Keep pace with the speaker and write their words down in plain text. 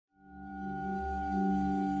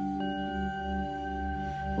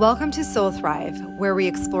Welcome to SoulThrive, where we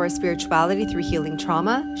explore spirituality through healing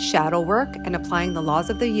trauma, shadow work, and applying the laws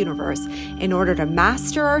of the universe in order to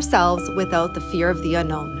master ourselves without the fear of the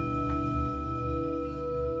unknown.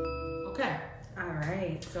 Okay. All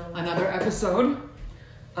right. So Another episode.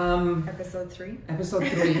 Episode 3. Episode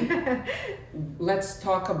 3. Let's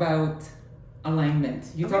talk about alignment.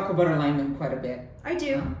 You talk about alignment quite a bit. I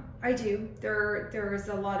do. There's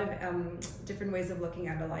a lot of different ways of looking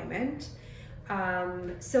at alignment.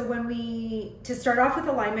 So to start off with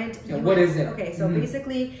alignment, what is it? Okay, so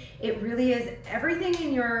basically it really is everything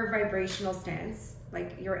in your vibrational stance,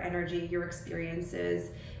 like your energy, your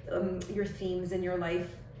experiences, your themes in your life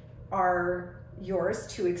are yours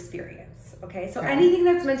to experience. Okay, so anything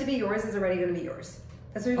that's meant to be yours is already going to be yours.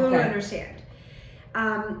 That's what you're going to understand.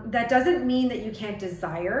 That doesn't mean that you can't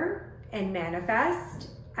desire and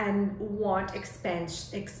manifest and want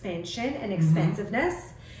expansion and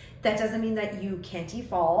expansiveness. That doesn't mean that you can't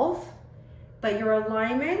evolve, but your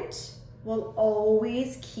alignment will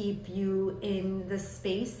always keep you in the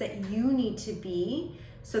space that you need to be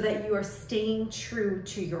so that you are staying true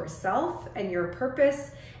to yourself and your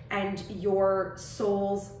purpose and your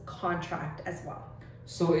soul's contract as well.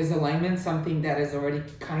 So is alignment something that is already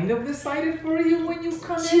kind of decided for you when you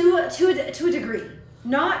come in? To a degree.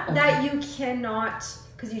 Not that you cannot,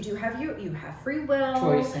 because you have free will,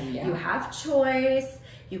 choice, and you have choice.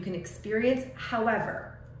 You can experience,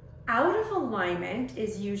 however, out of alignment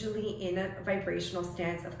is usually in a vibrational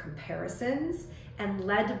stance of comparisons and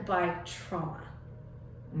led by trauma.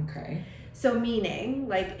 Okay. So meaning,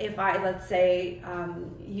 like if let's say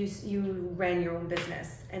you ran your own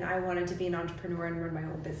business and I wanted to be an entrepreneur and run my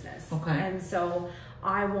own business. Okay. And so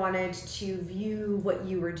I wanted to view what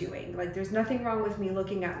you were doing. Like there's nothing wrong with me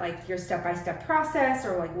looking at like your step-by-step process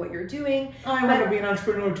or like what you're doing. I want to be an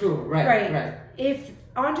entrepreneur too. Right. If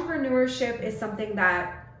entrepreneurship is something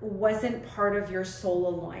that wasn't part of your soul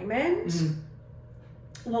alignment,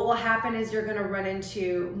 what will happen is you're going to run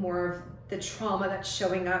into more of the trauma that's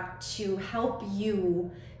showing up to help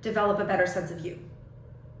you develop a better sense of you.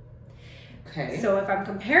 Okay. So if I'm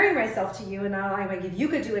comparing myself to you and I'm like, if you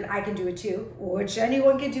could do it, I can do it too, which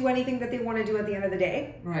anyone can do anything that they want to do at the end of the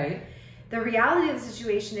day. Right. The reality of the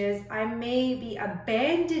situation is I may be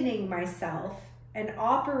abandoning myself and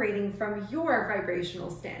operating from your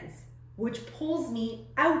vibrational stance, which pulls me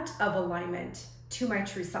out of alignment to my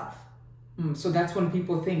true self. So that's when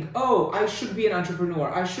people think, oh, I should be an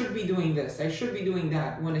entrepreneur. I should be doing this. I should be doing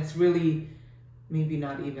that. When it's really maybe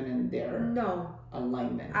not even in their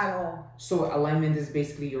alignment. At all. So alignment is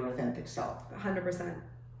basically your authentic self. 100%.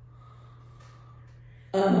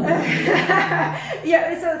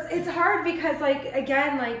 Yeah, so it's hard because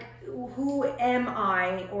who am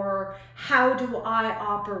I or how do I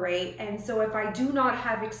operate? And so if I do not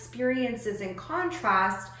have experiences in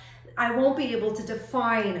contrast, I won't be able to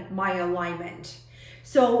define my alignment.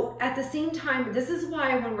 So at the same time, this is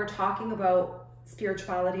why when we're talking about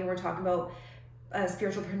spirituality and we're talking about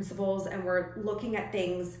spiritual principles and we're looking at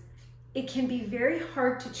things, it can be very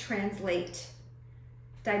hard to translate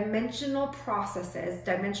dimensional processes,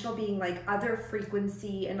 dimensional being like other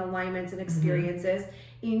frequency and alignments and experiences,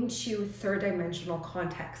 into third dimensional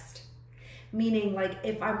context. Meaning like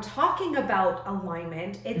if I'm talking about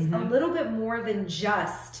alignment, it's a little bit more than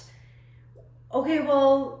just, okay,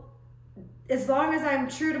 well, as long as I'm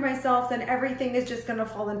true to myself, then everything is just gonna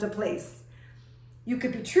fall into place. You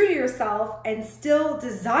could be true to yourself and still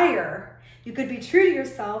desire. You could be true to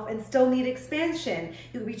yourself and still need expansion.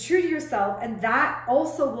 You could be true to yourself, and that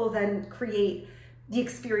also will then create the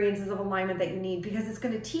experiences of alignment that you need, because it's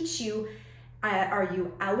going to teach you, are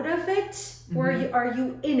you out of it or are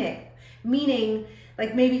you in it? Meaning,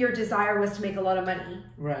 like maybe your desire was to make a lot of money,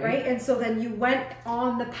 right? And so then you went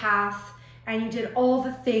on the path and you did all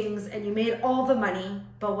the things and you made all the money,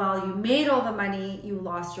 but while you made all the money, you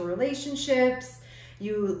lost your relationships.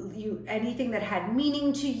 You anything that had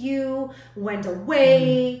meaning to you went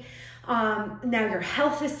away. Now your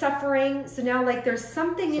health is suffering. So now like there's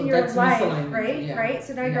something in your life, right? Yeah. Right?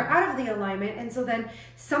 So now you're out of the alignment. And so then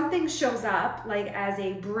something shows up like as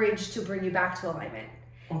a bridge to bring you back to alignment.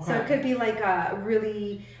 Okay. So it could be like a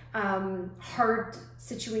really hard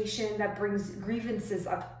situation that brings grievances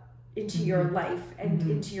up into your life and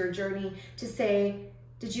into your journey to say,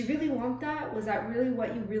 did you really want that? Was that really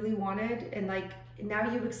what you really wanted? And like,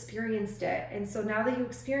 now you experienced it. And so now that you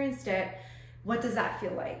experienced it, what does that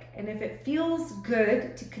feel like? And if it feels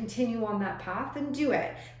good to continue on that path, then do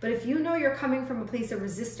it. But if you know you're coming from a place of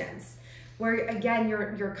resistance, where again,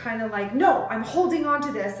 you're kind of like, no, I'm holding on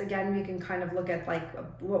to this. Again, we can kind of look at like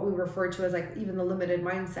what we refer to as like even the limited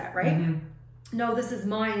mindset, right? No, this is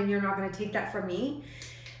mine and you're not going to take that from me.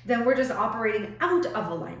 then we're just operating out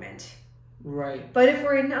of alignment. Right. But if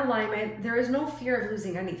we're in alignment, there is no fear of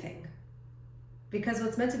losing anything, because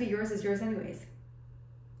what's meant to be yours is yours anyways.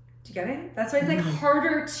 Do you get it? That's why it's like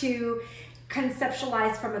harder to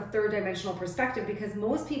conceptualize from a third dimensional perspective, because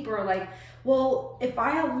most people are like, well, if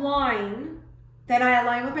I align, then I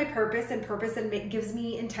align with my purpose, and purpose gives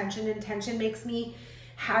me intention. Intention makes me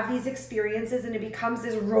have these experiences, and it becomes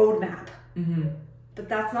this roadmap. But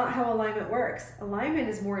that's not how alignment works. Alignment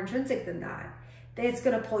is more intrinsic than that. It's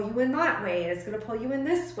going to pull you in that way, and it's going to pull you in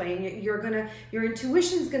this way, and your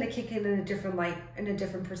intuition's going to kick in a different light, in a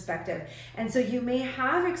different perspective. And so you may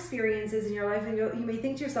have experiences in your life, and you may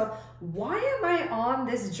think to yourself, why am I on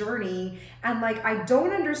this journey? And like, I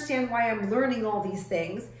don't understand why I'm learning all these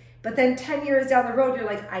things. But then 10 years down the road, you're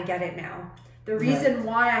like, I get it now. The reason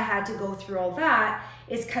why I had to go through all that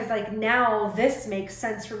is because like now this makes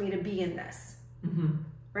sense for me to be in this.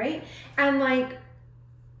 Right? And like,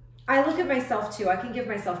 I look at myself too. I can give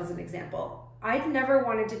myself as an example. I'd never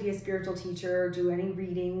wanted to be a spiritual teacher, or do any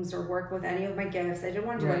readings, or work with any of my gifts. I didn't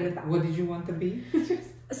want to do any of that. What did you want to be?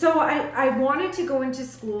 So I wanted to go into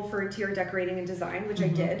school for interior decorating and design, which I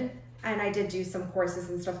did. And I did do some courses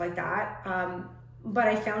and stuff like that. But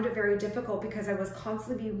I found it very difficult because I was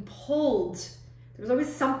constantly being pulled. There was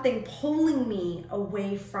always something pulling me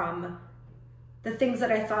away from the things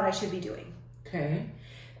that I thought I should be doing. Okay.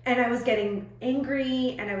 And I was getting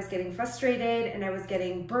angry, and I was getting frustrated, and I was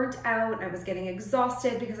getting burnt out, and I was getting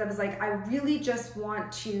exhausted, because I was like, I really just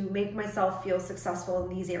want to make myself feel successful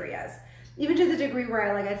in these areas. Even to the degree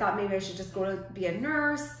where I thought maybe I should just go to be a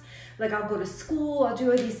nurse. Like, I'll go to school, I'll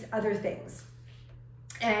do these other things.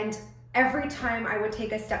 And every time I would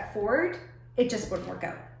take a step forward, it just wouldn't work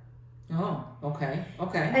out. Oh, okay.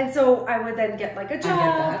 Okay. And so I would then get like a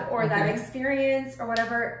job or that experience or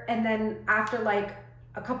whatever. And then after like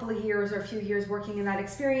a couple of years or a few years working in that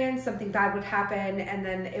experience, something bad would happen, and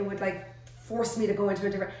then it would like force me to go into a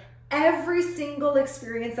different. Every single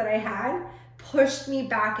experience that I had pushed me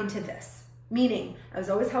back into this. Meaning, I was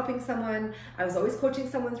always helping someone, I was always coaching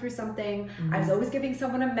someone through something, I was always giving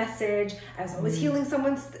someone a message, I was always healing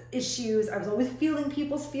someone's issues, I was always feeling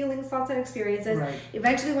people's feelings, thoughts, and experiences. Right.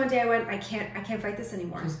 Eventually one day I went, I can't fight this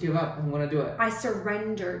anymore. Just give up, I'm gonna do it. I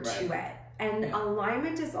surrendered to it. And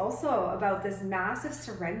alignment is also about this massive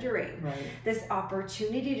surrendering, this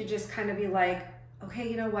opportunity to just kind of be like, okay,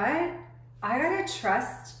 you know what? I gotta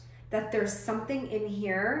trust that there's something in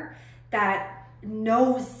here that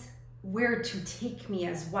knows where to take me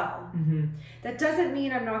as well. That doesn't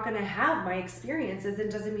mean I'm not going to have my experiences. It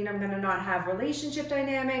doesn't mean I'm going to not have relationship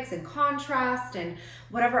dynamics and contrast and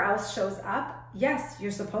whatever else shows up. Yes, you're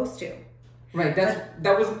supposed to. Right.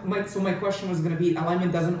 My question was going to be,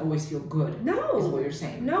 alignment doesn't always feel good. No. Is what you're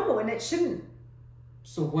saying. No, and it shouldn't.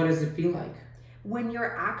 So what does it feel like? When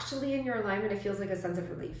you're actually in your alignment, it feels like a sense of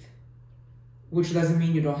relief. Which doesn't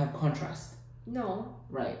mean you don't have contrast. No.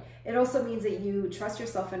 Right. It also means that you trust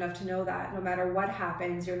yourself enough to know that no matter what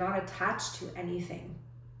happens, you're not attached to anything.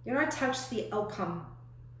 You're not attached to the outcome,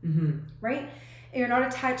 right? You're not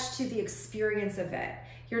attached to the experience of it.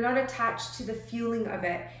 You're not attached to the feeling of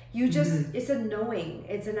it. You just, it's a knowing,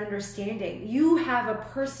 it's an understanding. You have a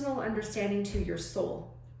personal understanding to your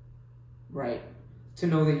soul. Right. To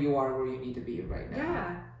know that you are where you need to be right now.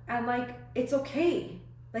 Yeah. And like, it's okay.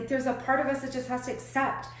 Like there's a part of us that just has to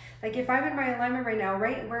accept. Like if I'm in my alignment right now,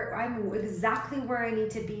 right, where I'm exactly where I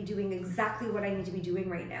need to be, doing exactly what I need to be doing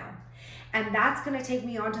right now. And that's going to take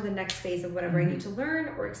me on to the next phase of whatever I need to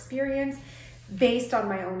learn or experience based on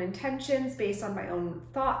my own intentions, based on my own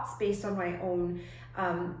thoughts, based on my own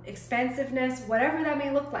expansiveness, whatever that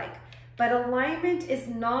may look like. But alignment is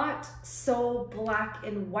not so black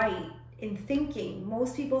and white in thinking.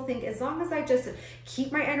 Most people think as long as I just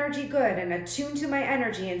keep my energy good and attune to my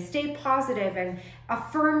energy and stay positive and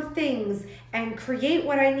affirm things and create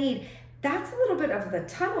what I need, that's a little bit of the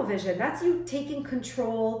tunnel vision. That's you taking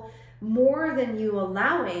control more than you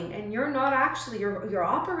allowing, and you're not actually, you're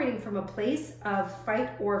operating from a place of fight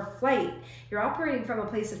or flight. You're operating from a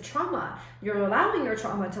place of trauma. You're allowing your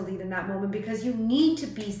trauma to lead in that moment because you need to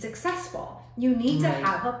be successful. You need to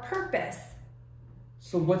have a purpose.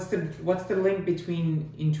 So what's the link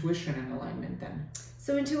between intuition and alignment then?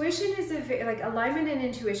 So intuition is like alignment and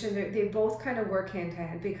intuition, they both kind of work hand to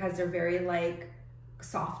hand because they're very like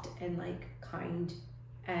soft and like kind,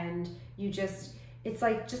 and you just, it's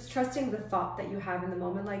like just trusting the thought that you have in the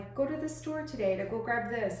moment, like go to the store today to go grab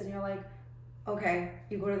this, and you're like, okay,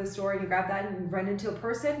 you go to the store and you grab that and run into a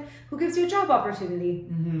person who gives you a job opportunity,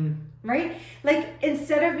 right? Like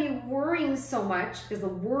instead of me worrying so much, because the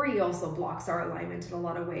worry also blocks our alignment in a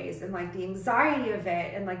lot of ways, and like the anxiety of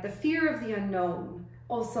it and like the fear of the unknown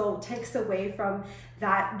also takes away from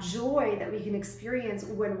that joy that we can experience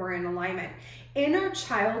when we're in alignment. Inner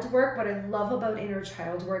child work, what I love about inner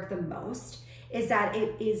child work the most is that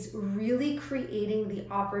it is really creating the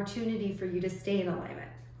opportunity for you to stay in alignment.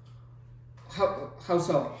 How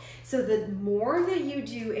so? So the more that you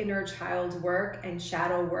do inner child work and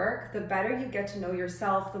shadow work, the better you get to know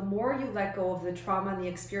yourself, the more you let go of the trauma and the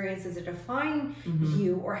experiences that define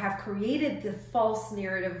you or have created the false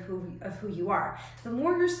narrative of who you are. The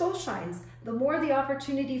more your soul shines, the more the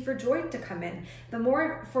opportunity for joy to come in, the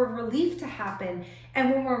more for relief to happen.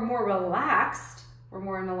 And when we're more relaxed, we're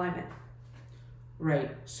more in alignment.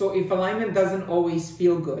 Right. So if alignment doesn't always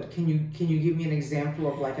feel good, can you give me an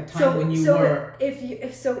example of like a time when you were?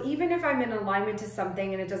 So even if I'm in alignment to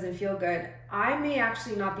something and it doesn't feel good, I may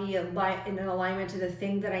actually not be in an alignment to the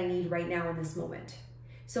thing that I need right now in this moment.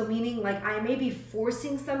 So meaning like I may be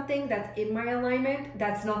forcing something that's in my alignment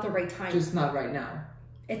that's not the right time. Just not right now.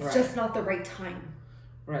 It's just not the right time.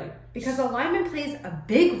 Right. Because alignment plays a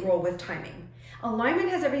big role with timing. Alignment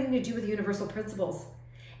has everything to do with universal principles.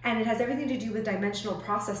 And it has everything to do with dimensional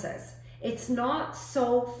processes. It's not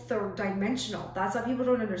so third dimensional. That's what people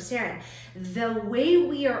don't understand. The way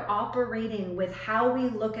we are operating with how we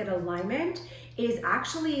look at alignment is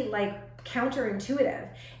actually like counterintuitive.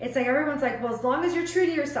 It's like everyone's like, well, as long as you're true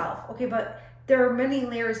to yourself. Okay, but there are many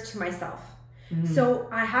layers to myself. So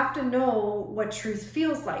I have to know what truth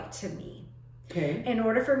feels like to me. Okay. In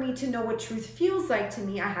order for me to know what truth feels like to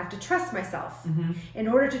me, I have to trust myself. In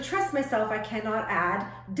order to trust myself, I cannot add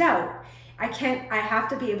doubt. I have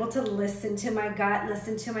to be able to listen to my gut,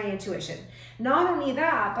 listen to my intuition. Not only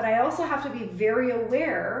that, but I also have to be very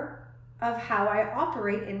aware of how I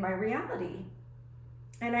operate in my reality.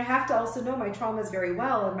 And I have to also know my traumas very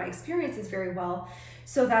well and my experiences very well,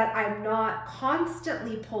 so that I'm not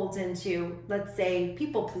constantly pulled into, let's say,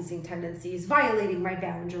 people-pleasing tendencies, violating my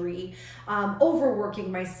boundary,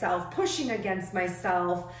 overworking myself, pushing against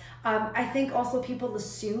myself. I think also people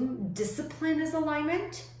assume discipline is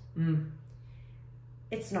alignment.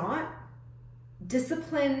 It's not.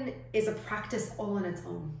 Discipline is a practice all on its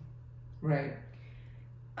own. Right.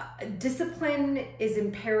 Discipline is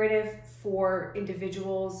imperative for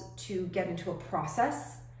individuals to get into a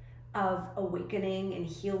process of awakening and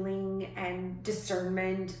healing and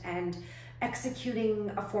discernment and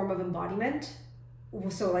executing a form of embodiment.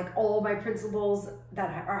 So like all my principles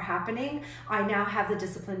that are happening, I now have the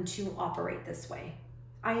discipline to operate this way.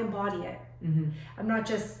 I embody it. I'm not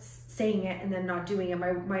just saying it and then not doing it.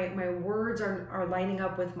 My words are lining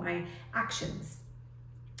up with my actions.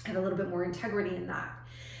 I have a little bit more integrity in that.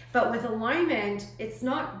 But with alignment, it's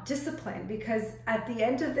not discipline, because at the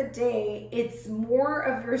end of the day, it's more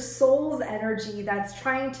of your soul's energy that's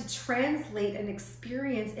trying to translate an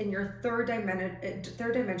experience in your third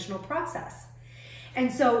dimensional process.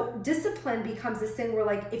 And so discipline becomes this thing where,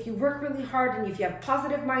 like, if you work really hard and if you have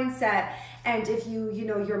positive mindset and if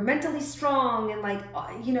you're mentally strong and like,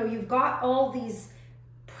 you've got all these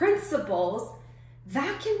principles,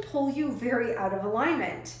 that can pull you very out of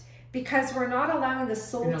alignment. Because we're not allowing the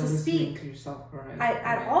soul to speak to yourself,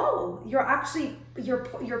 at all. You're actually,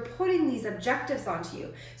 you're putting these objectives onto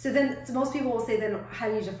you. So most people will say, then how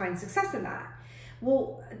do you define success in that?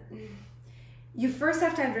 Well, you first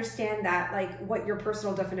have to understand that like what your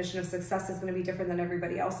personal definition of success is going to be different than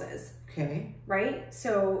everybody else's. Okay. Right?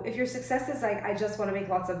 So if your success is like, I just want to make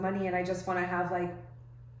lots of money and I just want to have like,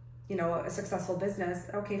 a successful business.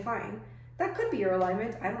 Okay, fine. That could be your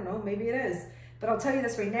alignment. I don't know. Maybe it is. But I'll tell you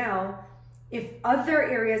this right now, if other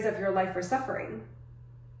areas of your life are suffering,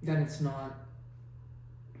 then it's not.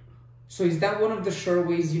 So is that one of the sure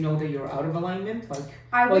ways you know that you're out of alignment? Like,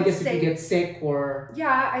 I guess if you get sick or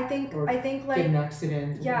I think like get an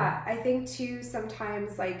accident. Yeah, I think too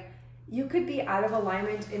sometimes like you could be out of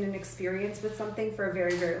alignment in an experience with something for a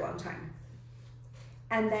very, very long time.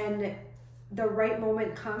 And then the right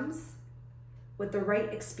moment comes with the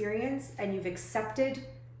right experience and you've accepted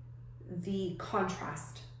the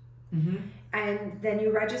contrast. And then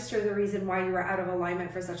you register the reason why you were out of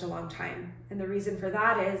alignment for such a long time. And the reason for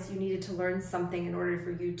that is you needed to learn something in order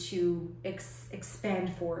for you to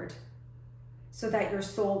expand forward, so that your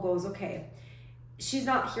soul goes, okay, she's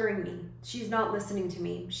not hearing me. She's not listening to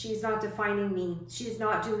me. She's not defining me. She's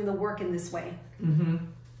not doing the work in this way.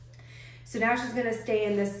 So now she's going to stay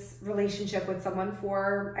in this relationship with someone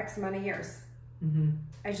for X amount of years.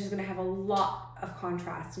 And she's going to have a lot of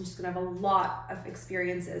contrast and she's going to have a lot of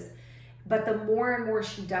experiences. But the more and more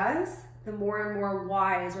she does, the more and more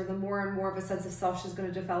wise, or the more and more of a sense of self she's going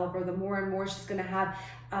to develop, or the more and more she's going to have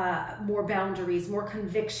more boundaries, more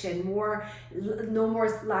conviction, no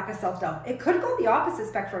more lack of self-doubt. It could go the opposite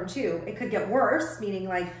spectrum too. It could get worse, meaning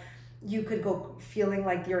like you could go feeling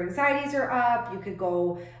like your anxieties are up. You could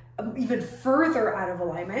go even further out of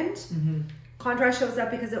alignment. Mm-hmm. Contrast shows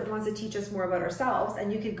up because it wants to teach us more about ourselves,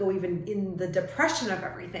 and you could go even in the depression of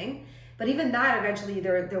everything. But even that, eventually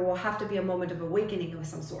there will have to be a moment of awakening of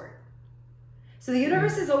some sort. So the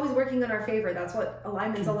universe is always working in our favor. That's what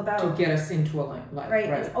alignment's all about. To get us into alignment. Right.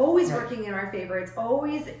 It's always working in our favor. It's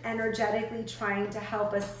always energetically trying to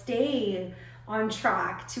help us stay on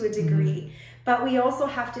track to a degree. Mm-hmm. But we also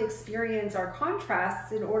have to experience our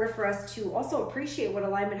contrasts in order for us to also appreciate what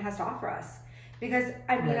alignment has to offer us. Because,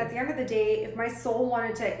 I mean, at the end of the day, if my soul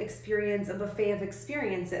wanted to experience a buffet of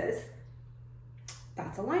experiences,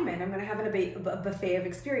 that's alignment. I'm going to have a buffet of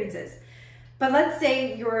experiences. But let's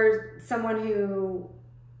say you're someone who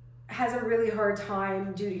has a really hard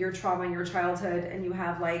time due to your trauma in your childhood, and you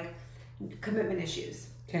have like commitment issues.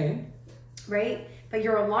 Okay. Right? But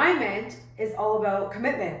your alignment is all about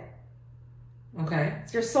commitment. Okay.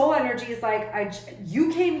 So your soul energy is like,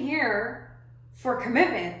 you came here for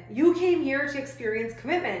commitment. You came here to experience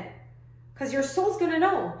commitment. Because your soul's going to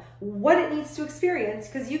know what it needs to experience,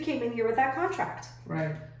 because you came in here with that contract.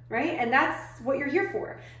 Right. Right? And that's what you're here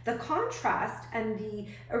for. The contrast and the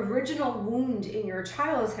original wound in your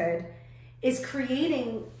childhood is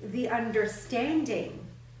creating the understanding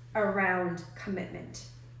around commitment.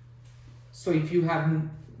 So if you have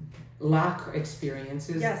lack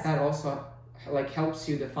experiences, yes, that also like helps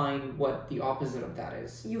you define what the opposite of that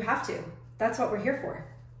is. You have to. That's what we're here for.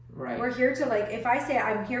 Right. We're here to, like, if I say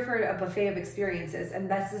I'm here for a buffet of experiences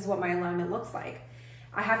and this is what my alignment looks like,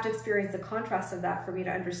 I have to experience the contrast of that for me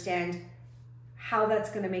to understand how that's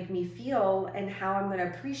going to make me feel and how I'm going to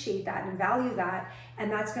appreciate that and value that.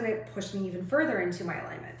 And that's going to push me even further into my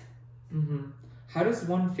alignment. Mm-hmm. How does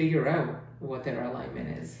one figure out what their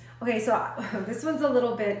alignment is? Okay, so this one's a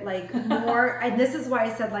little bit like more, and this is why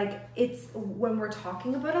I said, like, it's when we're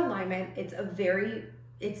talking about alignment,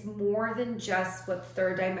 it's more than just what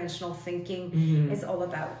third dimensional thinking is all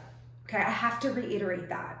about. Okay, I have to reiterate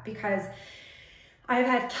that because I've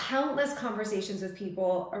had countless conversations with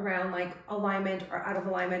people around like alignment or out of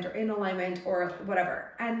alignment or in alignment or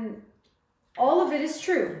whatever. And all of it is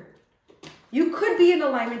true. You could be in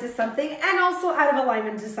alignment to something and also out of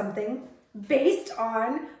alignment to something based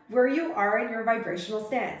on where you are in your vibrational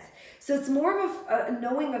stance. So it's more of a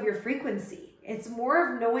knowing of your frequency. It's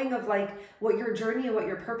more of knowing of like what your journey and what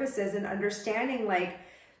your purpose is, and understanding like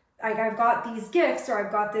I've got these gifts, or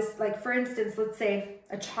I've got this, like, for instance, let's say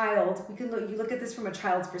a child, you look at this from a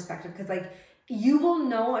child's perspective, because like you will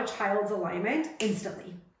know a child's alignment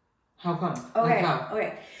instantly. How come? Okay. Like how?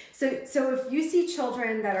 Okay. So if you see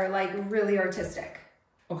children that are like really artistic,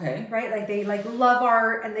 okay, right? Like they like love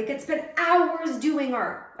art and they could spend hours doing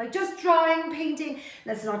art, like just drawing, painting.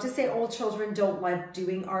 That's not to say all children don't like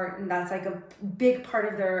doing art, and that's like a big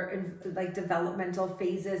part of their like developmental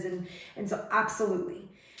phases, and so absolutely.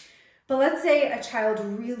 But let's say a child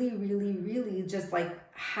really, really, really just like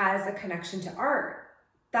has a connection to art.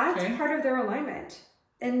 That's part of their alignment.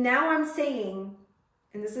 And now I'm saying,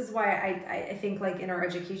 and this is why I think like in our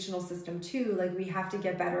educational system too, like we have to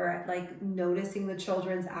get better at like noticing the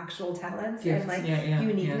children's actual talents and like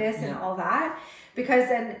uniqueness and all that. Because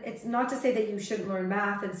then it's not to say that you shouldn't learn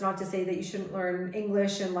math. It's not to say that you shouldn't learn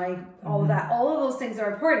English and like all of that. All of those things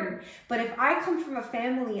are important. But if I come from a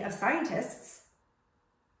family of scientists,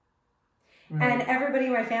 and everybody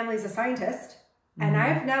in my family is a scientist, and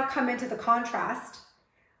I've now come into the contrast,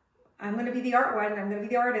 I'm going to be the art one, I'm going to be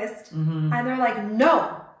the artist, and they're like,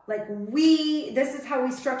 no, like this is how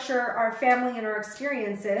we structure our family and our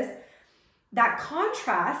experiences. That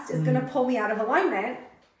contrast is going to pull me out of alignment.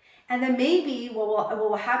 And then maybe what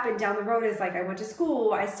will happen down the road is like I went to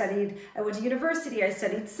school, I went to university, I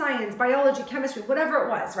studied science, biology, chemistry, whatever it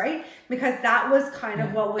was, right? Because that was kind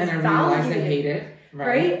of what was valued. And I realized I hate it.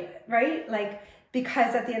 Right? Like,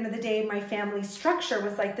 because at the end of the day, my family structure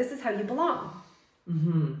was like, this is how you belong.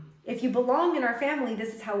 If you belong in our family,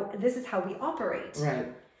 this is how we operate. Right.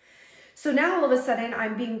 So now all of a sudden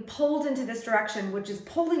I'm being pulled into this direction, which is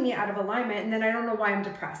pulling me out of alignment. And then I don't know why I'm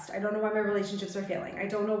depressed. I don't know why my relationships are failing. I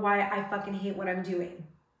don't know why I fucking hate what I'm doing.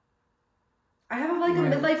 I have like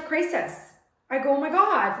a midlife crisis. I go, oh my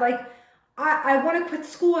God, like I want to quit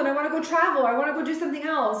school and I want to go travel. I want to go do something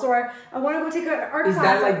else, or I want to go take an art class. Is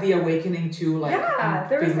that like the awakening to like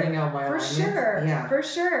figuring out my alignment? For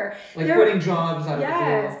sure. Like quitting jobs out of the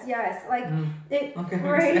blue. Yes. Like it,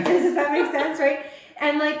 right? Does that make sense, right?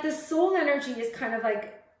 And like the soul energy is kind of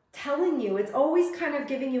like telling you. It's always kind of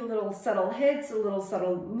giving you little subtle hits, little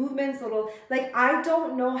subtle movements, like, I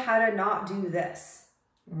don't know how to not do this.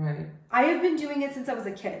 Right. I have been doing it since I was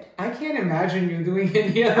a kid. I can't imagine you doing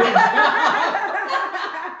any other job.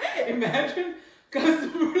 Imagine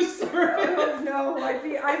customer service. Oh, no, I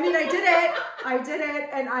did it,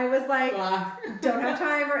 and I was like, don't have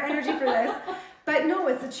time or energy for this. But no,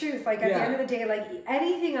 it's the truth. Like, at the end of the day, like,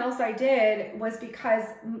 anything else I did was because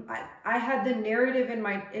I had the narrative in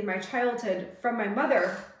my childhood from my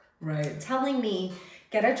mother, right, telling me,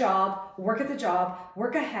 get a job, work at the job,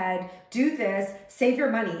 work ahead, do this, save your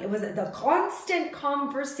money. It was the constant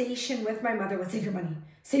conversation with my mother was save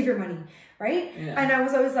your money, right? Yeah. And I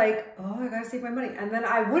was always like, oh, I gotta save my money. And then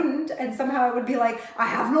I wouldn't, and somehow I would be like, I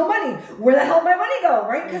have no money. Where the hell did my money go,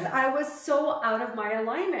 right? Because I was so out of my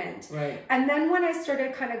alignment. Right. And then when I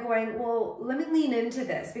started kind of going, well, let me lean into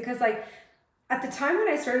this, because like at the time when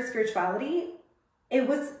I started spirituality, it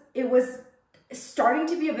was starting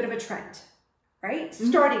to be a bit of a trend. Right?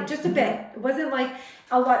 Starting just a bit. It wasn't like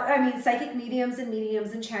a lot. I mean, psychic mediums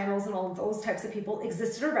and channels and all of those types of people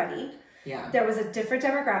existed already. Yeah. There was a different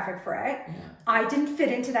demographic for it. Yeah. I didn't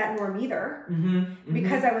fit into that norm either,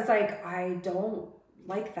 because I was like, I don't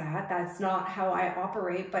like that. That's not how I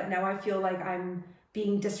operate. But now I feel like I'm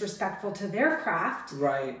being disrespectful to their craft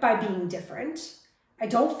by being different. I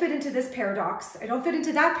don't fit into this paradox. I don't fit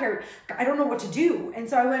into that paradox. I don't know what to do. And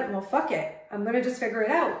so I went, well, fuck it. I'm going to just figure it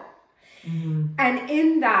out. And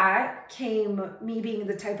in that came me being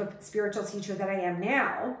the type of spiritual teacher that I am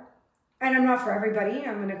now. And I'm not for everybody.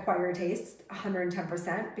 I'm an acquired taste,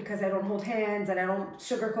 110%, because I don't hold hands and I don't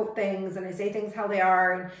sugarcoat things and I say things how they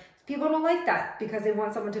are. And people don't like that because they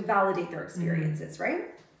want someone to validate their experiences,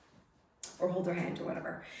 right? Or hold their hand or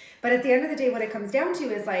whatever. But at the end of the day, what it comes down to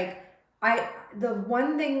is like, the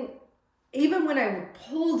one thing, even when I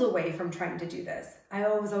pulled away from trying to do this, I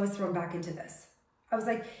was always thrown back into this. I was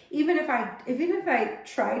like, even if I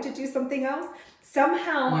tried to do something else,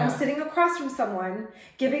 somehow I'm sitting across from someone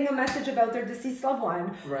giving a message about their deceased loved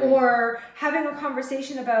one, or having a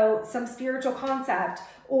conversation about some spiritual concept,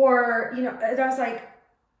 or, you know, and I was like,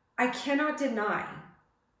 I cannot deny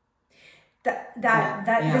that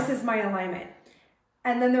this is my alignment.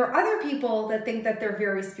 And then there are other people that think that they're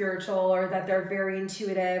very spiritual, or that they're very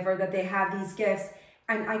intuitive, or that they have these gifts.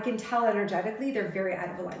 And I can tell energetically they're very out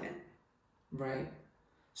of alignment. Right.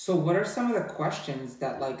 So what are some of the questions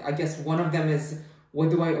that, like, I guess one of them is, what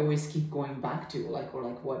do I always keep going back to? Like, or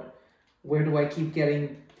like where do I keep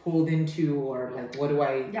getting pulled into, or like, what do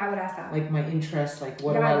I... Yeah, I would ask that. Like my interest, like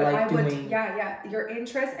what do I like doing? Your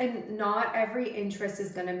interest, and not every interest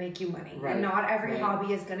is going to make you money. Right. And not every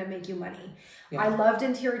hobby is going to make you money. Yeah. I loved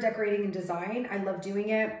interior decorating and design. I love doing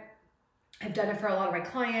it. I've done it for a lot of my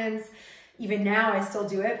clients. Even now I still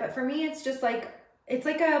do it. But for me, it's just like, it's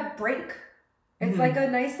like a break. It's like a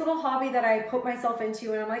nice little hobby that I put myself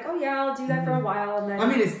into, and I'm like, oh yeah, I'll do that for a while. And then, I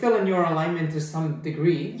mean, it's still in your alignment to some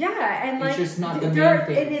degree. Yeah, and like, it's just not the main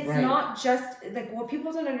thing. And it's not just like, what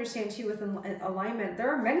people don't understand too with alignment. There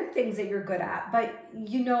are many things that you're good at, but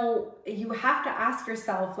you know, you have to ask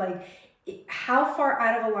yourself, like, how far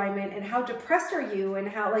out of alignment and how depressed are you, and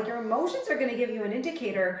how, like, your emotions are going to give you an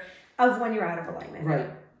indicator of when you're out of alignment.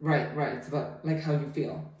 Right. It's about like how you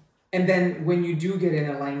feel. And then when you do get in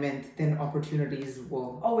alignment, then opportunities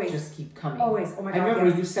will always just keep coming. Always. Oh my God. I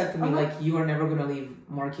remember you said to me, like, you are never going to leave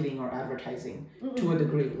marketing or advertising to a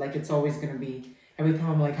degree. Like, it's always going to be, every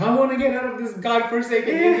time I'm like, I want to get out of this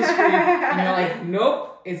godforsaken industry. And you're like,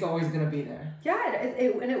 nope, it's always going to be there. Yeah,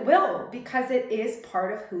 and it will, because it is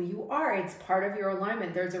part of who you are. It's part of your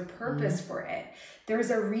alignment. There's a purpose for it. There's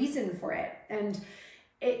a reason for it. And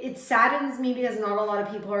it saddens me because not a lot of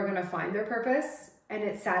people are going to find their purpose. And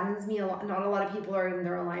it saddens me a lot. Not a lot of people are in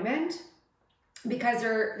their alignment, because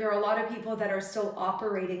there are a lot of people that are still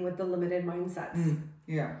operating with the limited mindsets.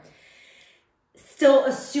 Still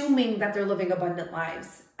assuming that they're living abundant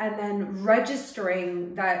lives, and then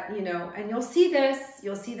registering that, you know, and you'll see this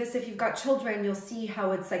if you've got children, you'll see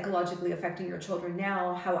how it's psychologically affecting your children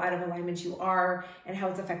now, how out of alignment you are, and how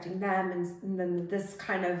it's affecting them. And then this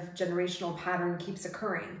kind of generational pattern keeps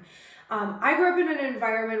occurring. I grew up in an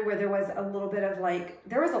environment where there was a little bit of like,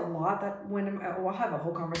 there was a lot that we'll have a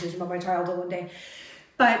whole conversation about my childhood one day,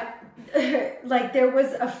 but like there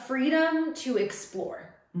was a freedom to explore.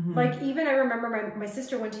 Like, even I remember my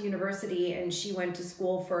sister went to university, and she went to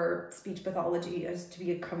school for speech pathology, to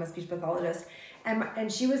become a speech pathologist.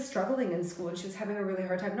 And she was struggling in school, and she was having a really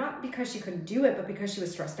hard time, not because she couldn't do it, but because she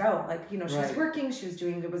was stressed out. Like, you know, she was working,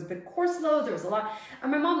 there was a big course load, there was a lot.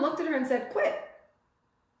 And my mom looked at her and said, quit.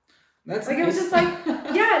 That's like, nice. it was just like,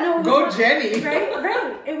 yeah, no. It was Go Jenny.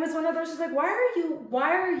 Right. It was one of those, she's like, why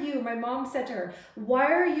are you, my mom said to her, why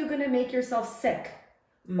are you going to make yourself sick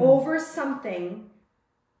over something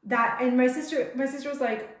that, and my sister was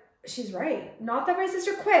like, she's right. Not that my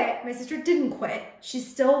sister quit. My sister didn't quit. She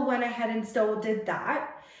still went ahead and still did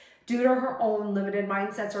that due to her own limited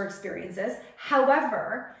mindsets or experiences.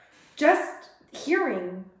 However, just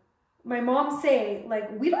hearing my mom say,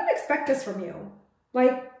 like, we don't expect this from you.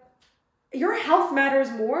 Like, your health matters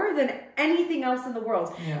more than anything else in the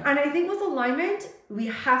world. Yeah. And I think with alignment, we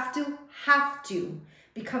have to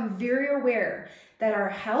become very aware that our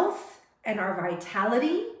health and our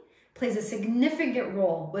vitality plays a significant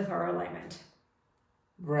role with our alignment.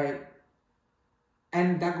 Right.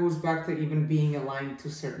 And that goes back to even being aligned to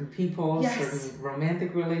certain people, certain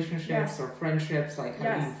romantic relationships or friendships. Like,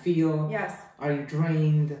 how do you feel? Yes. Are you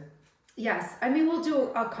drained? Yes. I mean, we'll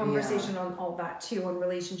do a conversation on all that too, on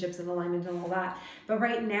relationships and alignment and all that. But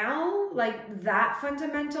right now, like, that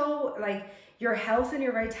fundamental, like, your health and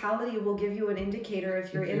your vitality will give you an indicator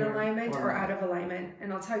if you're in alignment or out of alignment.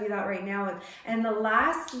 And I'll tell you that right now. And the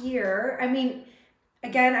last year, I mean,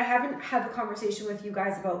 again, I haven't had the conversation with you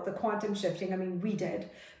guys about the quantum shifting. I mean, we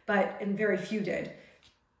did, and very few did.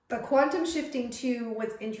 The quantum shifting too,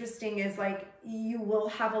 what's interesting is, like, you will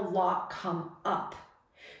have a lot come up.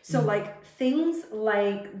 So like, things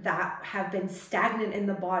like that have been stagnant in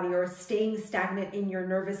the body or staying stagnant in your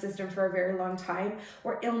nervous system for a very long time,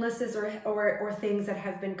 or illnesses or things that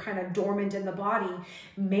have been kind of dormant in the body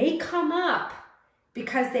may come up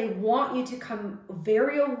because they want you to become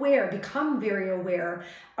very aware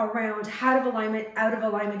around how out of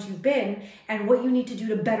alignment you've been and what you need to do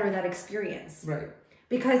to better that experience. Right.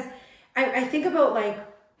 Because I think about, like,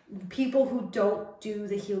 people who don't do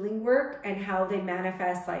the healing work and how they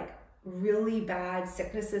manifest, like, really bad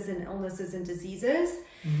sicknesses and illnesses and diseases.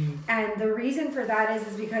 And the reason for that is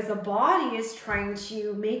because the body is trying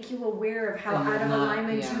to make you aware of how out of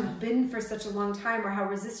alignment you've been for such a long time, or how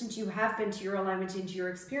resistant you have been to your alignment, into your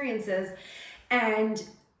experiences. And,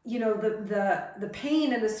 you know, the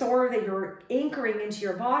pain and the sorrow that you're anchoring into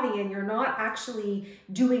your body, and you're not actually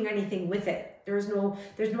doing anything with it. There's no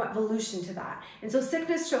evolution to that. And so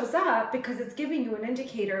sickness shows up because it's giving you an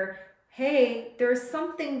indicator, hey, there's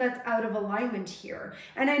something that's out of alignment here.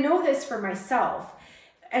 And I know this for myself.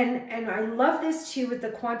 And I love this too with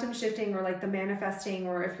the quantum shifting, or like the manifesting,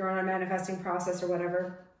 or if you're on a manifesting process or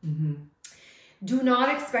whatever. Do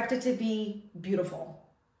not expect it to be beautiful.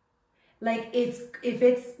 Like, if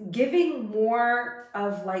it's giving more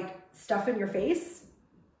of, like, stuff in your face,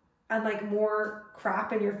 and, like, more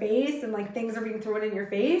crap in your face, and, like, things are being thrown in your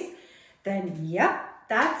face, then yep,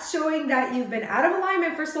 that's showing that you've been out of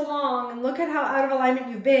alignment for so long. And look at how out of alignment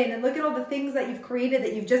you've been, and look at all the things that you've created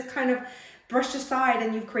that you've just kind of brushed aside,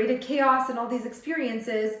 and you've created chaos and all these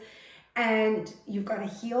experiences. And you've got to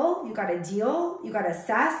heal, you've got to deal, you've got to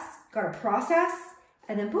assess, you've got to process,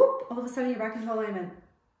 and then boop, all of a sudden you're back into alignment.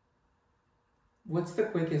 What's the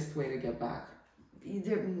quickest way to get back?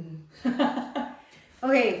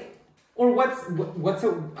 Okay. Or how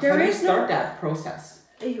do you start that process?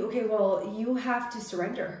 Okay, well, you have to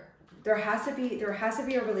surrender. There has to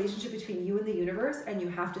be a relationship between you and the universe, and you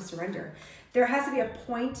have to surrender. There has to be a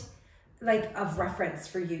point, like, of reference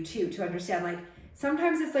for you too, to understand. Like,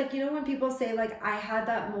 sometimes it's like, you know, when people say, like, I had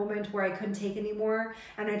that moment where I couldn't take anymore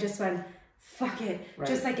and I just went, fuck it. Right.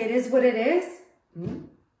 Just like, it is what it is.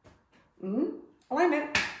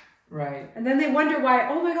 Alignment. Right. And then they wonder why,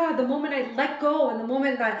 oh my God, the moment I let go and the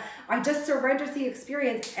moment that I just surrendered to the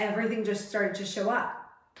experience, everything just started to show up.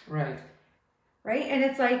 Right. Right. And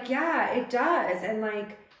it's like, yeah, it does. And,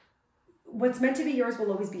 like, what's meant to be yours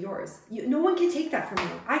will always be yours. No one can take that from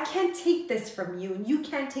you. I can't take this from you, and you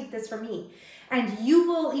can't take this from me. And you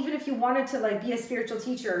will, even if you wanted to, like, be a spiritual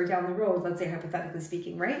teacher down the road, let's say hypothetically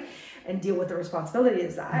speaking, right? And deal with the responsibility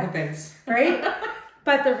of that. No thanks. Right?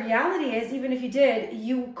 But the reality is, even if you did,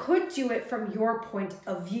 you could do it from your point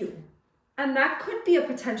of view. And that could be a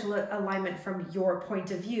potential alignment from your point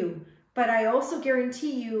of view. But I also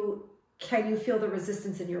guarantee you, can you feel the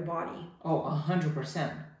resistance in your body? Oh,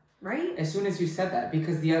 100%. Right? As soon as you said that,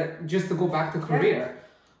 because just to go back to career,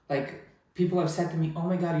 like, people have said to me, oh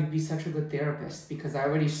my God, you'd be such a good therapist, because I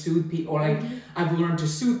already soothe people, or like, I've learned to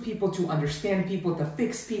soothe people, to understand people, to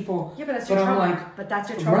fix people. Yeah, but that's your trauma. But that's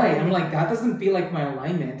your trauma. Right. I'm like, that doesn't feel like my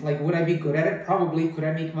alignment. Like, would I be good at it? Probably. Could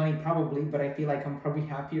I make money? Probably. But I feel like I'm probably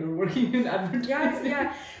happier working in advertising.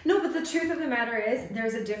 Yeah. No, but the truth of the matter is,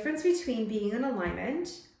 there's a difference between being in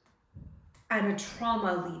alignment and a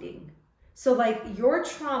trauma leading. So, like, your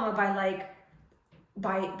trauma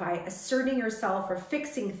by asserting yourself or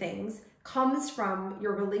fixing things, comes from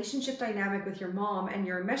your relationship dynamic with your mom and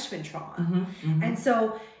your enmeshment trauma. Mm-hmm. And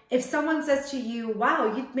so if someone says to you,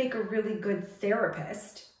 wow, you'd make a really good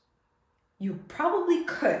therapist, you probably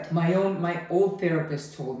could. My old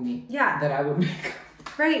therapist told me that I would make.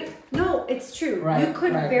 Right. No, it's true. Right, you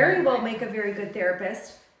could very well make a very good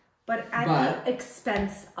therapist, but at the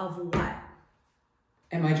expense of what?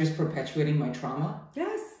 Am I just perpetuating my trauma?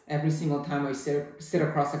 Yes. Every single time I sit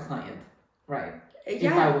across a client. Right. Yeah.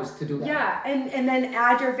 If I was to do that. Yeah. And then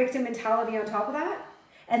add your victim mentality on top of that.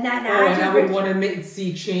 And then I would want to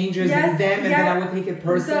see changes in them, and then I would take it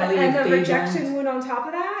personally. And the rejection wound on top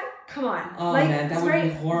of that? Come on. Oh, man, that would be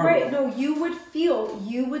horrible. Right. No,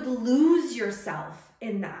 you would lose yourself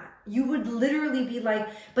in that. You would literally be like,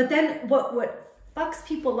 but then what fucks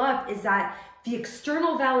people up is that the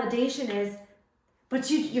external validation is, but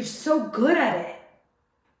you're so good at it.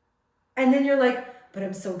 And then you're like, but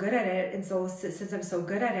I'm so good at it. And so since I'm so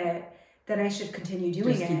good at it, then I should continue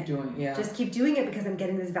doing it. Just keep doing it because I'm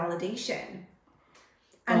getting this validation.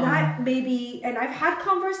 And that maybe, and I've had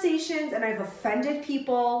conversations and I've offended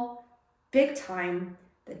people big time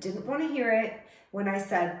that didn't want to hear it when I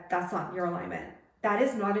said, that's not your alignment. That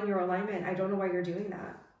is not in your alignment. I don't know why you're doing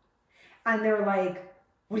that. And they're like,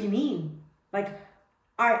 what do you mean? Like,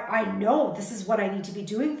 I know this is what I need to be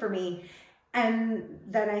doing for me. And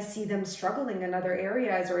then I see them struggling in other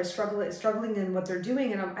areas or struggling in what they're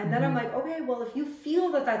doing. And then I'm like, okay, well, if you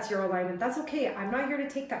feel that that's your alignment, that's okay. I'm not here to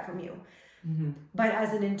take that from you. Mm-hmm. But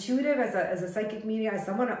as an intuitive, as a psychic medium, as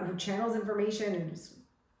someone who channels information and is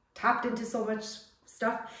tapped into so much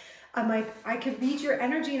stuff, I'm like, I can read your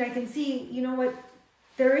energy and I can see, you know what,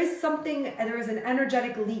 there is an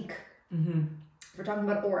energetic leak. Mm-hmm. We're talking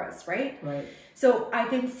about auras, right? Right. So I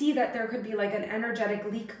can see that there could be like an energetic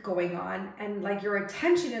leak going on and like your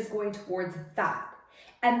attention is going towards that.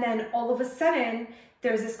 And then all of a sudden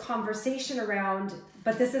there's this conversation around,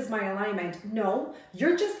 but this is my alignment. No,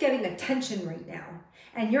 you're just getting attention right now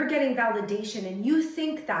and you're getting validation. And you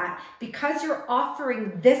think that because you're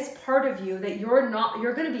offering this part of you that you're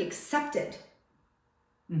going to be accepted.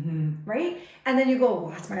 Mm-hmm. Right? And then you go, well,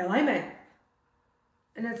 that's my alignment.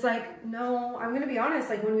 And it's like, no, I'm going to be honest.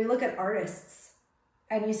 Like when we look at artists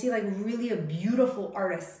and you see like really beautiful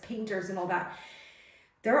artists, painters and all that,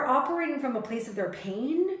 they're operating from a place of their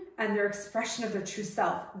pain and their expression of their true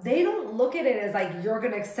self. They don't look at it as like, you're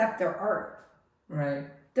going to accept their art. Right.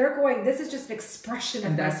 They're going, this is just an expression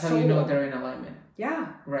of my soul. And that's how you know they're in alignment. Yeah.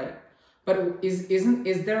 Right. But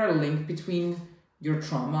is there a link between your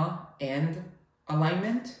trauma and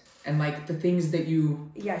alignment? And like the things that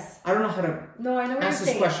you... Yes. I don't know how to answer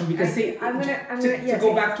this question because to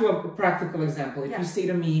go back to a practical example, if you say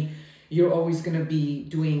to me, you're always going to be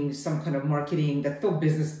doing some kind of marketing, that's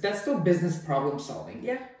still business problem solving.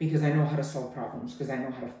 Yeah. Because I know how to solve problems, because I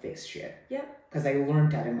know how to fix shit. Yeah. Because I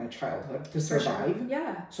learned that in my childhood to survive. Sure.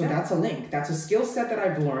 Yeah. So that's a link. That's a skill set that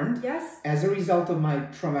I've learned as a result of my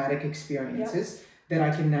traumatic experiences that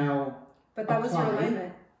I can now But that was your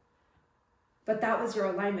alignment. But that was your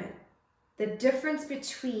alignment. The difference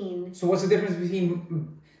between... So what's the difference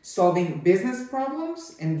between solving business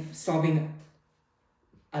problems and solving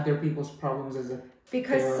other people's problems as a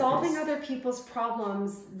Because therapist? Solving other people's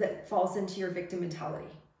problems, that falls into your victim mentality.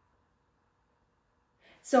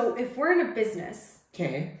 So if we're in a business,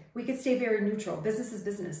 we could stay very neutral. Business is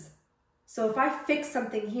business. So if I fix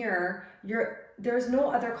something here, there's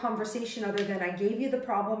no other conversation other than I gave you the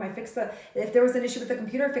problem. If there was an issue with the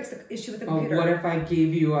computer, I fixed the issue with the computer. What if I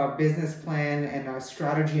gave you a business plan and a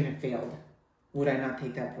strategy and it failed? Would I not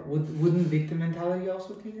take that? Wouldn't victim mentality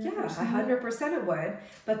also take that? Yeah, 100% it would.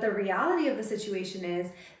 But the reality of the situation is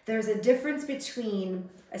there's a difference between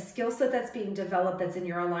a skill set that's being developed that's in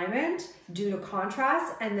your alignment due to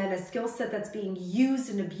contrast, and then a skill set that's being used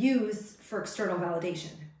and abused for external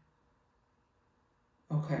validation.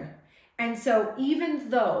 Okay. And so even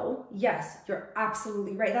though, yes, you're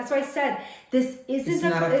absolutely right. That's why I said this isn't it's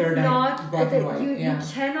not a third black and white. You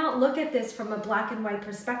cannot look at this from a black and white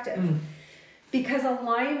perspective. Because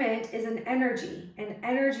alignment is an energy, and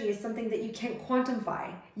energy is something that you can't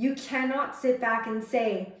quantify. You cannot sit back and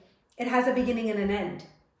say it has a beginning and an end.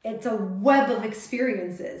 It's a web of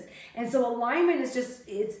experiences. And so alignment is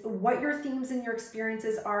it's what your themes and your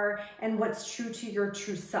experiences are and what's true to your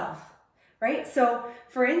true self. Right? So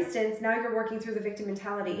for instance, now you're working through the victim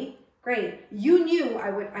mentality. Great. You knew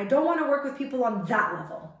I don't want to work with people on that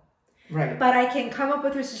level. Right. But I can come up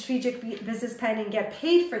with a strategic business plan and get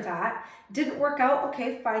paid for that. Didn't work out.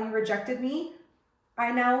 Okay, fine. You rejected me.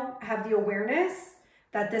 I now have the awareness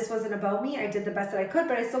that this wasn't about me. I did the best that I could,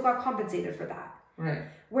 but I still got compensated for that. Right.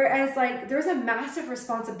 Whereas like there's a massive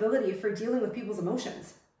responsibility for dealing with people's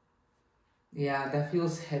emotions. Yeah, that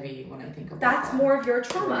feels heavy when I think about That's that. more of your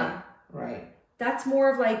trauma. Right. That's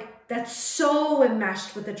more of like, that's so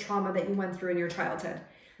enmeshed with the trauma that you went through in your childhood.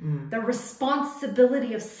 The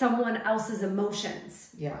responsibility of someone else's emotions.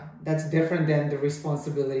 Yeah, that's different than the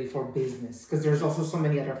responsibility for business, because there's also so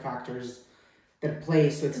many other factors that play.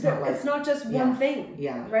 So it's not like, it's not just one thing.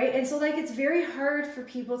 Yeah. Right. And so like, it's very hard for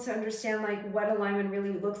people to understand like what alignment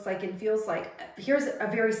really looks like and feels like. Here's a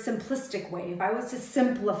very simplistic way. If I was to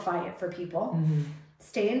simplify it for people,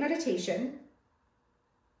 stay in meditation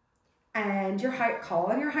and call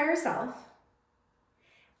on your higher self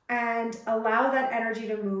and allow that energy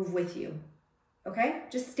to move with you. Okay?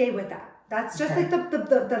 Just stay with that. That's just like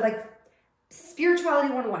the like spirituality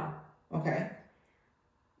 101. Okay.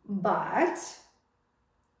 But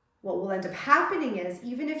what will end up happening is,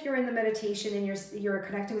 even if you're in the meditation and you're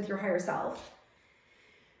connecting with your higher self,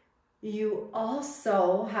 you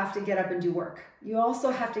also have to get up and do work. You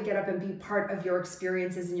also have to get up and be part of your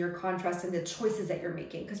experiences and your contrast and the choices that you're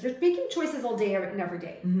making, because you're making choices all day and every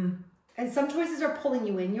day. And some choices are pulling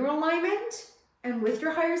you in your alignment and with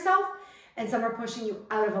your higher self, and some are pushing you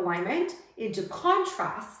out of alignment into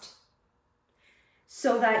contrast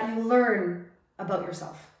so that you learn about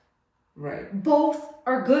yourself. Right. Both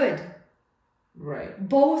are good. Right.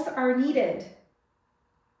 Both are needed.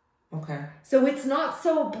 Okay. So it's not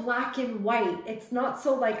so black and white. It's not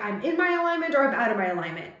so like I'm in my alignment or I'm out of my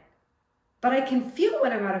alignment. But I can feel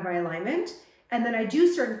when I'm out of my alignment, and then I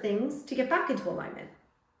do certain things to get back into alignment.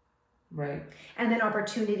 Right. And then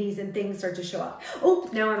opportunities and things start to show up. Oh,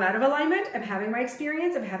 now I'm out of alignment. I'm having my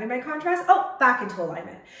experience. I'm having my contrast. Oh, back into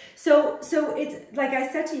alignment. So it's like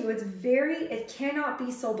I said to you, it cannot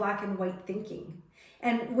be so black and white thinking.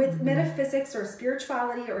 And with metaphysics or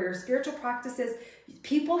spirituality or your spiritual practices,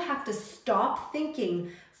 people have to stop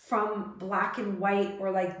thinking from black and white,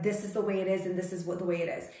 or like this is the way it is and this is what the way it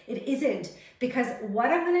is. It isn't, because what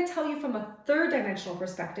I'm going to tell you from a third dimensional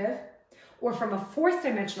perspective or from a fourth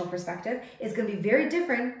dimensional perspective is going to be very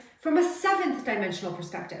different from a seventh dimensional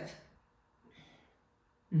perspective.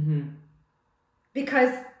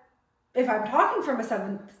 Because if I'm talking from a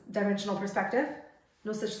seventh dimensional perspective,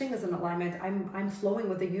 no such thing as an alignment. I'm flowing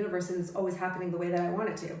with the universe and it's always happening the way that I want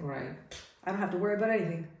it to. Right. I don't have to worry about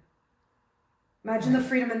anything. Imagine the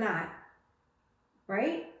freedom in that,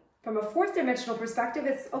 right? From a fourth dimensional perspective,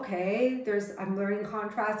 it's okay. I'm learning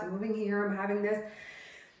contrast. I'm moving here. I'm having this.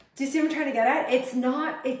 Do you see what I'm trying to get at?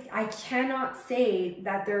 I cannot say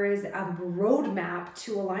that there is a roadmap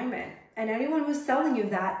to alignment. And anyone who's selling you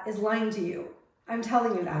that is lying to you. I'm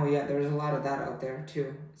telling you that. Oh yeah, there's a lot of that out there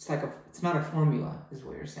too. It's like it's not a formula, is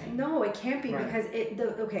what you're saying. No, it can't be, right. Because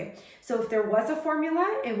okay. So if there was a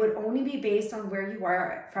formula, it would only be based on where you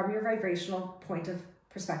are from your vibrational point of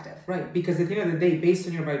perspective. Right, because at the end of the day, based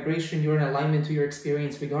on your vibration, you're in alignment to your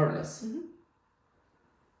experience regardless.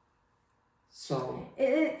 So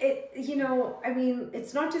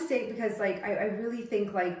it's not to say, because like I really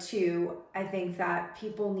think I think that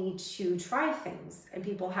people need to try things and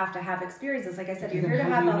people have to have experiences. Like I said, you're here to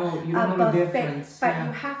have a buffet, but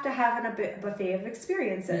you have to have a buffet of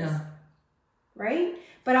experiences, right?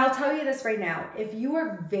 But I'll tell you this right now: if you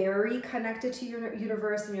are very connected to your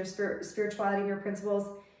universe and your spirituality and your principles,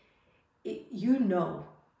 you know.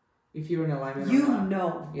 If you're in alignment, you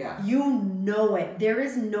know. Yeah. You know it. There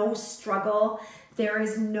is no struggle. There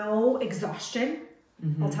is no exhaustion.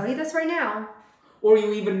 I'll tell you this right now. Or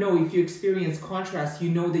you even know, if you experience contrast, you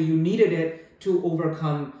know that you needed it to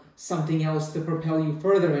overcome something else to propel you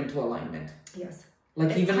further into alignment. Yes.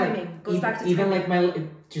 Like even timing. Goes back to even timing.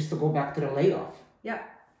 like just to go back to the layoff. Yeah.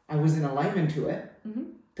 I was in alignment to it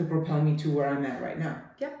to propel me to where I'm at right now.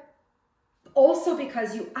 Yep. Also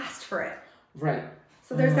because you asked for it. Right.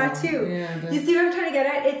 So there's that too. Yeah, you see what I'm trying to get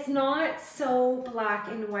at? It's not so black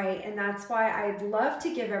and white, and that's why I'd love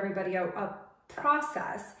to give everybody a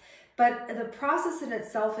process. But the process in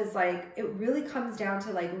itself is like, it really comes down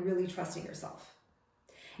to like really trusting yourself.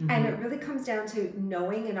 And it really comes down to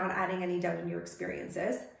knowing and not adding any doubt in your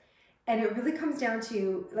experiences. And it really comes down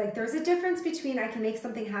to like, there's a difference between I can make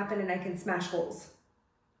something happen and I can smash holes.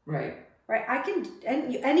 Right. Right.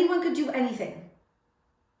 Anyone could do anything.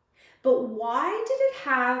 But why did it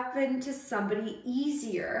happen to somebody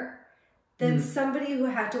easier than somebody who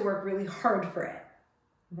had to work really hard for it?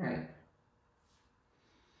 Right.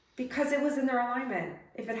 Because it was in their alignment.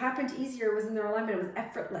 If it happened easier, it was in their alignment. It was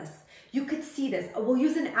effortless. You could see this. We'll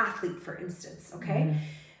use an athlete, for instance, okay?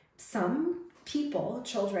 Some people,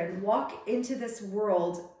 children, walk into this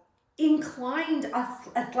world inclined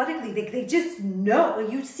athletically. They just know.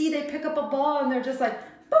 You see they pick up a ball and they're just like,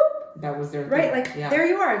 boop. That was their right, thing. like there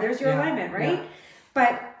you are. There's your alignment, right? Yeah.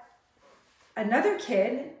 But another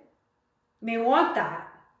kid may want that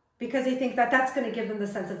because they think that that's going to give them the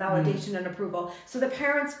sense of validation and approval. So the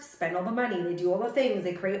parents spend all the money, they do all the things,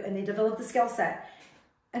 they create and they develop the skill set,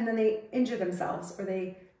 and then they injure themselves, or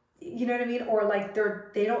they, you know what I mean? Or like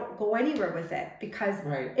they don't go anywhere with it because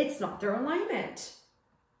it's not their alignment,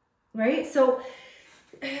 right? So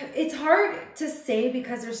it's hard to say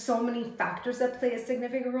because there's so many factors that play a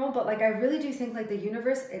significant role, but like I really do think like the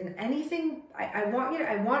universe in anything, I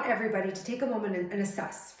want everybody to take a moment and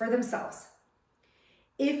assess for themselves.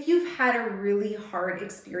 If you've had a really hard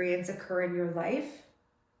experience occur in your life,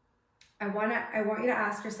 I want you to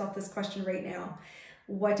ask yourself this question right now.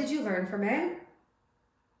 What did you learn from it?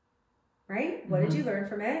 Right? What did you learn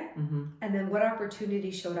from it? And then what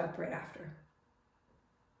opportunity showed up right after?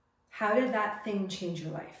 How did that thing change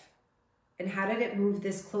your life? And how did it move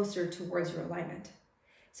this closer towards your alignment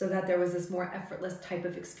so that there was this more effortless type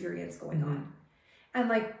of experience going on? And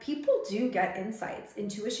like people do get insights,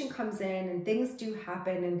 intuition comes in and things do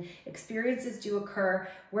happen and experiences do occur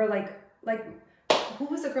where like who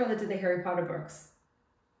was the girl that did the Harry Potter books?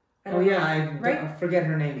 I forget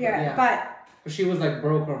her name. But she was like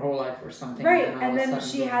broke her whole life or something. Right. And then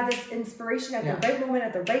she had this inspiration at the right moment,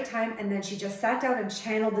 at the right time. And then she just sat down and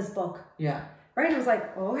channeled this book. Yeah. Right. And it was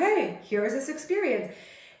like, okay, here is this experience.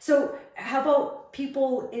 So how about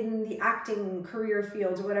people in the acting career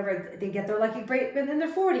fields or whatever, they get their lucky break in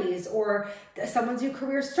their 40s, or someone's new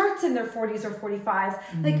career starts in their 40s or 45s.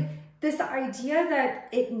 Like this idea that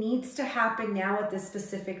it needs to happen now at this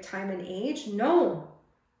specific time and age. No,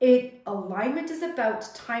 alignment is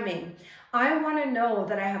about timing. I want to know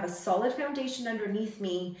that I have a solid foundation underneath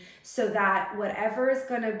me so that whatever is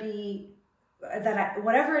going to be,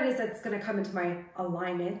 whatever it is that's going to come into my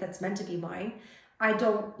alignment that's meant to be mine, I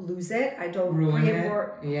don't lose it. I don't create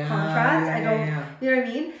more contrast. You know what I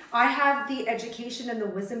mean? I have the education and the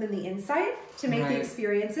wisdom and the insight to make the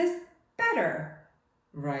experiences better.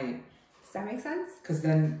 Right. Does that make sense? Because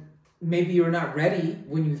then maybe you're not ready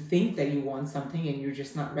when you think that you want something and you're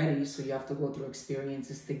just not ready. So you have to go through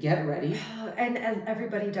experiences to get ready. And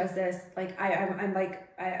everybody does this. Like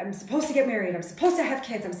I'm supposed to get married. I'm supposed to have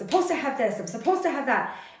kids. I'm supposed to have this. I'm supposed to have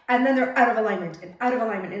that. And then they're out of alignment.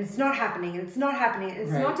 And it's not happening. And it's not happening.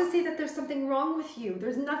 It's not to say that there's something wrong with you.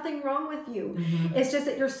 There's nothing wrong with you. It's just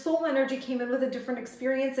that your soul energy came in with a different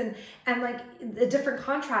experience and like a different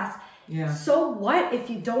contrast. Yeah. So what if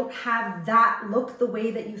you don't have that look the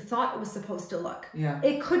way that you thought it was supposed to look? Yeah.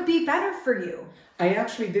 It could be better for you. I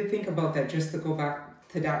actually did think about that, just to go back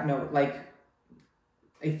to that note. Like,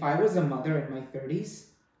 if I was a mother in my 30s,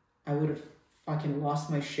 I would have fucking lost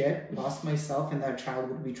my shit, lost myself, and that child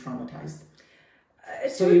would be traumatized.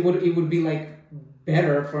 So it would be like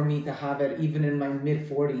better for me to have it even in my mid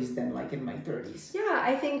 40s than like in my 30s. Yeah,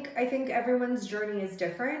 I think everyone's journey is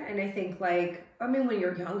different, and I think like, I mean, when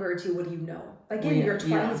you're younger too, what do you know? Like in your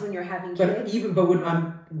 20s when you're having kids. But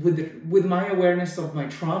with my awareness of my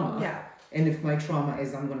trauma, and if my trauma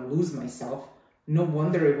is I'm going to lose myself, no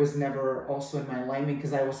wonder it was never also in my alignment,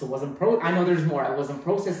 because I also wasn't I know there's more. I wasn't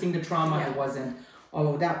processing the trauma. I wasn't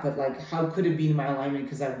all of that, but like, how could it be in my alignment?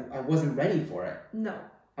 Because I wasn't ready for it. No.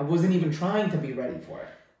 I wasn't even trying to be ready for it.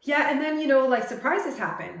 Yeah, and then, you know, like surprises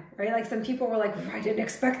happen, right? Like some people were like, I didn't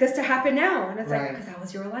expect this to happen now. And it's like, because that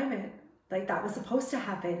was your alignment. Like that was supposed to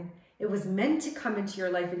happen. It was meant to come into your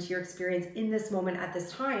life, into your experience in this moment at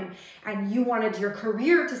this time. And you wanted your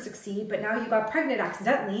career to succeed, but now you got pregnant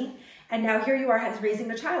accidentally. And now here you are raising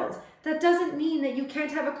a child. That doesn't mean that you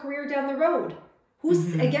can't have a career down the road.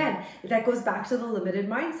 Again, that goes back to the limited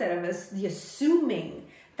mindset of the assuming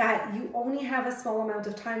that you only have a small amount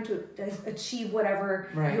of time to achieve whatever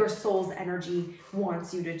your soul's energy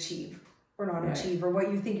wants you to achieve or not achieve, or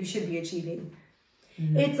what you think you should be achieving.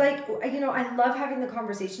 It's like, you know, I love having the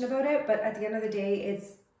conversation about it, but at the end of the day,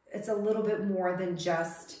 it's a little bit more than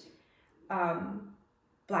just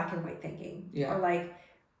black and white thinking. Or like,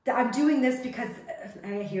 I'm doing this because,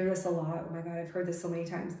 I hear this a lot. Oh my God, I've heard this so many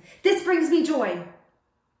times. This brings me joy.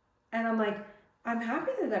 And I'm like, I'm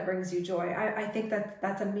happy that brings you joy. I think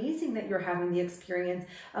that's amazing that you're having the experience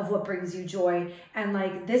of what brings you joy. And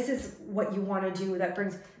like, this is what you want to do that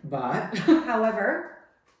brings. But however,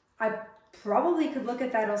 I probably could look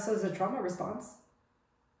at that also as a trauma response.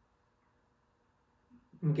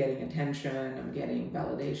 I'm getting attention. I'm getting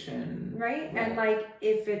validation. Right. And like,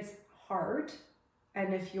 if it's hard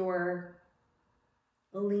and if you're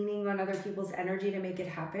leaning on other people's energy to make it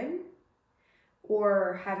happen,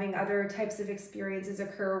 or having other types of experiences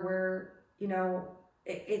occur where, you know,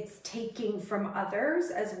 it's taking from others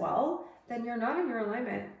as well, then you're not in your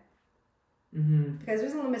alignment. Because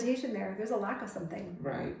there's a limitation there. There's a lack of something.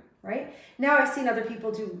 Right. right? Now I've seen other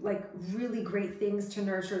people do like really great things to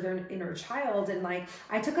nurture their inner child. And like,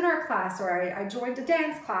 I took an art class, or I joined a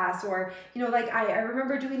dance class, or, you know, like I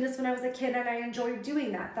remember doing this when I was a kid and I enjoyed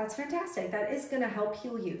doing that. That's fantastic. That is going to help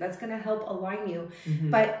heal you. That's going to help align you.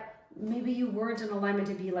 But maybe you weren't in alignment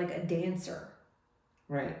to be like a dancer.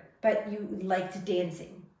 Right. But you liked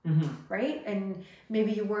dancing. Right? And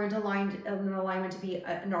maybe you weren't in alignment to be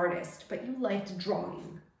an artist, but you liked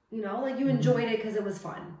drawing, you know, like you enjoyed it because it was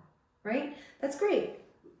fun, right? That's great.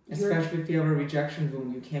 Especially if you have a rejection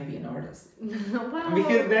wound, you can't be an artist. Well,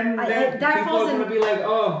 because then people are going to be like,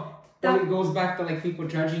 oh, it goes back to like people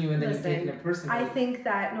judging you, and then you taking it personally. I think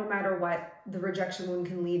that no matter what, the rejection wound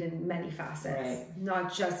can lead in many facets,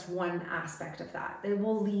 not just one aspect of that. It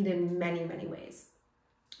will lead in many, many ways.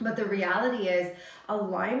 But the reality is,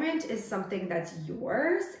 alignment is something that's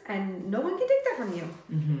yours and no one can take that from you.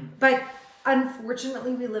 But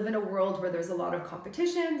unfortunately, we live in a world where there's a lot of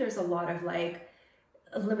competition. There's a lot of like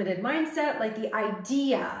a limited mindset. Like the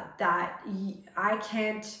idea that I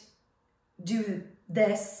can't do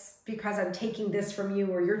this because I'm taking this from you,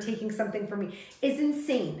 or you're taking something from me, is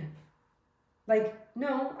insane. Like,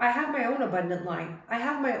 no, I have my own abundant line. I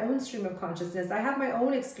have my own stream of consciousness. I have my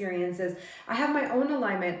own experiences. I have my own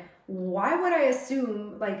alignment. Why would I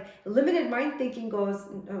assume, like, limited mind thinking goes,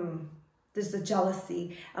 there's a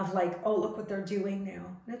jealousy of like, oh, look what they're doing now.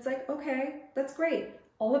 And it's like, okay, that's great.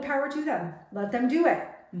 All the power to them. Let them do it.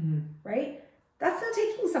 Right? That's not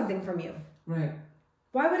taking something from you. Right.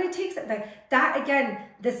 Why would it take that? Again,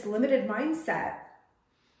 this limited mindset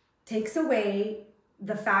takes away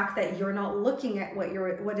the fact that you're not looking at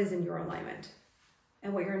what is in your alignment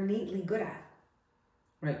and what you're innately good at.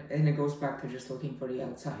 Right. And it goes back to just looking for the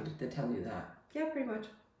outside to tell you that. Yeah, pretty much.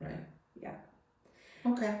 Right. Yeah.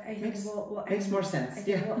 Okay. I think we'll makes more sense. I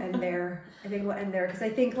think we'll end there. Because I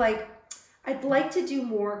think like I'd like to do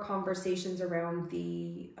more conversations around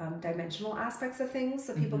the dimensional aspects of things,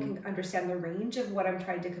 so people can understand the range of what I'm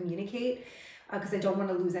trying to communicate, because I don't want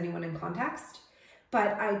to lose anyone in context.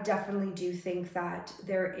 But I definitely do think that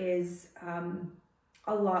there is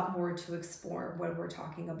a lot more to explore when we're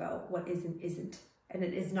talking about what isn't. And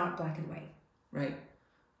it is not black and white. Right.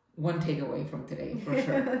 One takeaway from today, for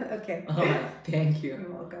sure. Okay. All right. Thank you.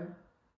 You're welcome.